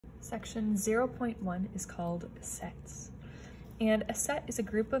Section 0.1 is called sets. And a set is a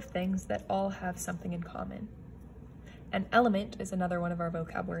group of things that all have something in common. An element is another one of our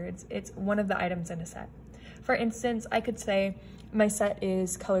vocab words. It's one of the items in a set. For instance, I could say my set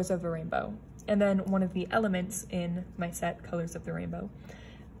is colors of the rainbow, and then one of the elements in my set, colors of the rainbow,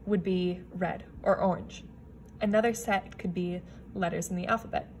 would be red or orange. Another set could be letters in the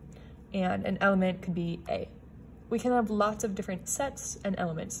alphabet, and an element could be A. We can have lots of different sets and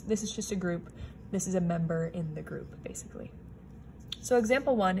elements. This is just a group. This is a member in the group, basically. So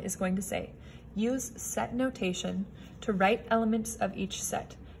example 1 is going to say, use set notation to write elements of each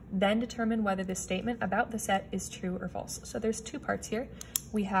set, then determine whether the statement about the set is true or false. So there's two parts here.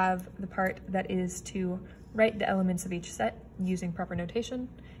 We have the part that is to write the elements of each set using proper notation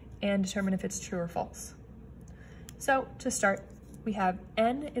and determine if it's true or false. So to start, we have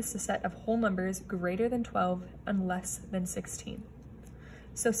n is the set of whole numbers greater than 12 and less than 16.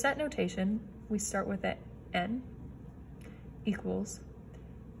 So set notation, we start with a n equals,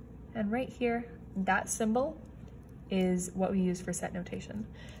 and right here, that symbol is what we use for set notation.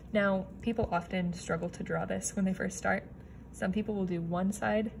 Now, people often struggle to draw this when they first start. Some people will do one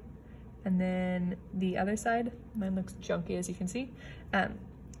side and then the other side. Mine looks junky, as you can see.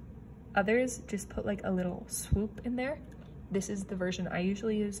 Others just put like a little swoop in there. This is the version I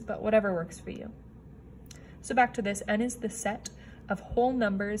usually use, but whatever works for you. So back to this, n is the set of whole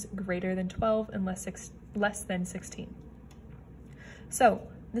numbers greater than 12 and less than 16. So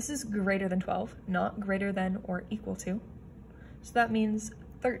this is greater than 12, not greater than or equal to. So that means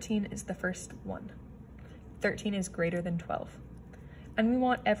 13 is the first one. 13 is greater than 12. And we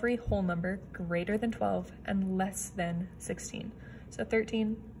want every whole number greater than 12 and less than 16. So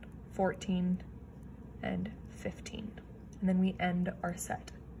 13, 14, and 15. And then we end our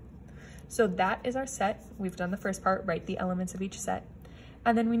set. So that is our set. We've done the first part, write the elements of each set.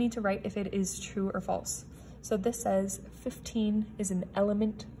 And then we need to write if it is true or false. So this says 15 is an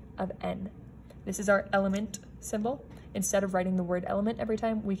element of n. This is our element symbol. Instead of writing the word element every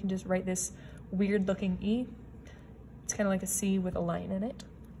time, we can just write this weird looking E. It's kind of like a C with a line in it.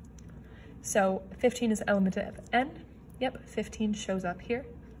 So 15 is an element of n. Yep, 15 shows up here.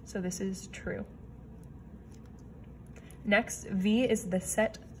 So this is true. Next, V is the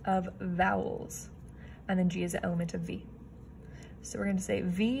set of vowels, and then G is an element of V. So we're going to say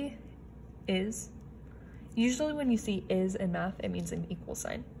V is, usually when you see is in math, it means an equal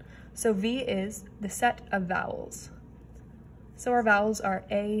sign. So V is the set of vowels. So our vowels are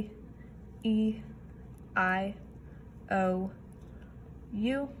A, E, I, O,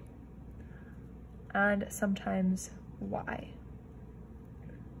 U, and sometimes Y.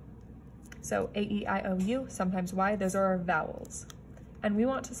 So A, E, I, O, U, sometimes Y, those are our vowels. And we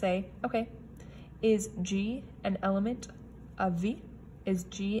want to say, okay, is G an element of V? Is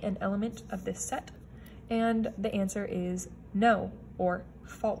G an element of this set? And the answer is no, or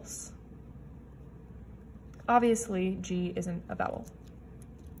false. Obviously, G isn't a vowel.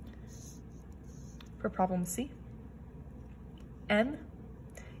 For problem C, M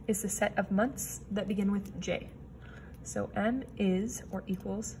is the set of months that begin with J. So M is, or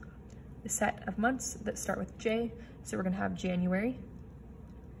equals, the set of months that start with J. So we're going to have January,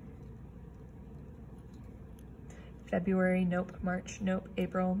 February, nope, March, nope,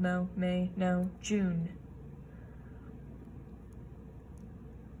 April, no, May, no, June,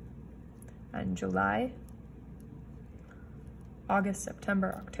 and July, August,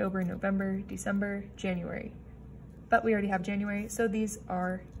 September, October, November, December, January. But we already have January, so these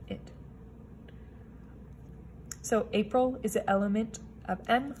are it. So April is an element of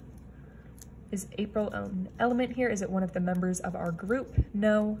M. Is April an element here? Is it one of the members of our group?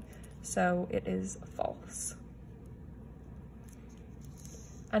 No, so it is false.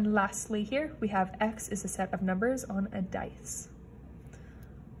 And lastly here, we have X is a set of numbers on a dice.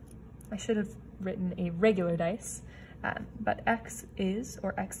 I should have written a regular dice, but X is,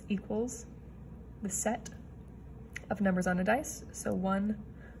 or X equals, the set of numbers on a dice. So 1,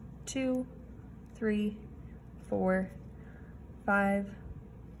 2, 3, 4, 5,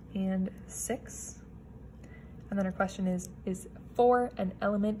 and 6. And then our question is 4 an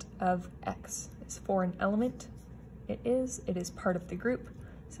element of X? Is 4 an element? It is part of the group.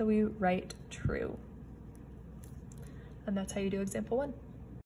 So we write true. And that's how you do example 1.